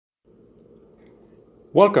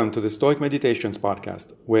Welcome to the Stoic Meditations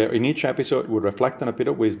podcast, where in each episode we reflect on a bit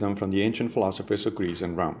of wisdom from the ancient philosophers of Greece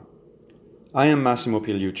and Rome. I am Massimo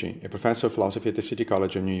Pigliucci, a professor of philosophy at the City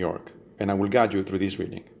College of New York, and I will guide you through this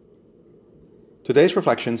reading. Today's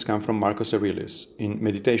reflections come from Marcus Aurelius in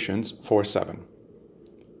Meditations 4:7.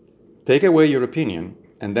 Take away your opinion,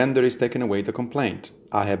 and then there is taken away the complaint,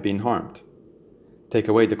 I have been harmed. Take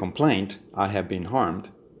away the complaint, I have been harmed,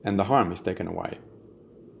 and the harm is taken away.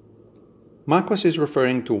 Marcus is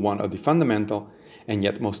referring to one of the fundamental and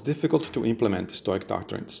yet most difficult to implement Stoic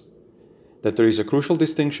doctrines, that there is a crucial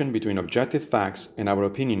distinction between objective facts and our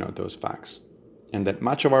opinion of those facts, and that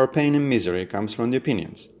much of our pain and misery comes from the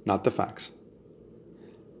opinions, not the facts.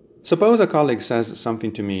 Suppose a colleague says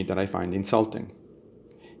something to me that I find insulting.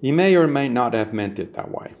 He may or may not have meant it that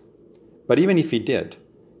way, but even if he did,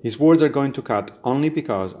 his words are going to cut only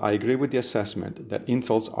because I agree with the assessment that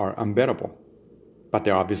insults are unbearable. But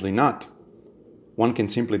they're obviously not. One can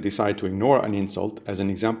simply decide to ignore an insult as an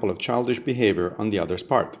example of childish behavior on the other's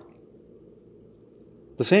part.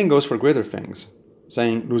 The same goes for greater things,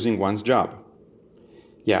 saying losing one's job.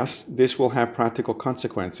 Yes, this will have practical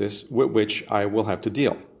consequences with which I will have to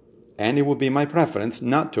deal, and it would be my preference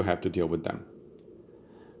not to have to deal with them.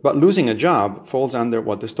 But losing a job falls under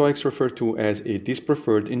what the Stoics refer to as a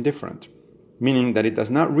dispreferred indifferent, meaning that it does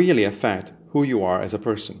not really affect who you are as a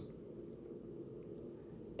person.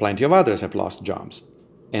 Plenty of others have lost jobs,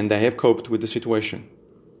 and they have coped with the situation,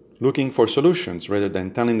 looking for solutions rather than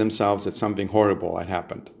telling themselves that something horrible had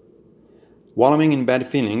happened. Wallowing in bad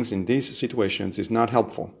feelings in these situations is not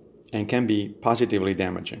helpful and can be positively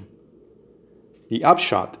damaging. The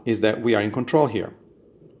upshot is that we are in control here,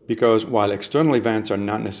 because while external events are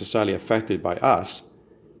not necessarily affected by us,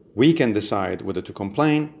 we can decide whether to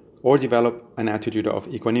complain or develop an attitude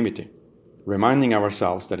of equanimity, reminding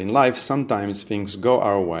ourselves that in life sometimes things go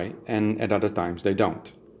our way and at other times they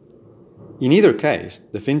don't. In either case,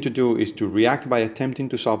 the thing to do is to react by attempting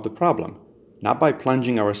to solve the problem, not by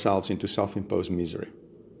plunging ourselves into self-imposed misery.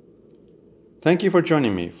 Thank you for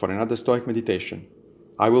joining me for another Stoic meditation.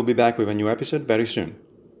 I will be back with a new episode very soon.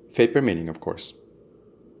 Fate permitting, of course.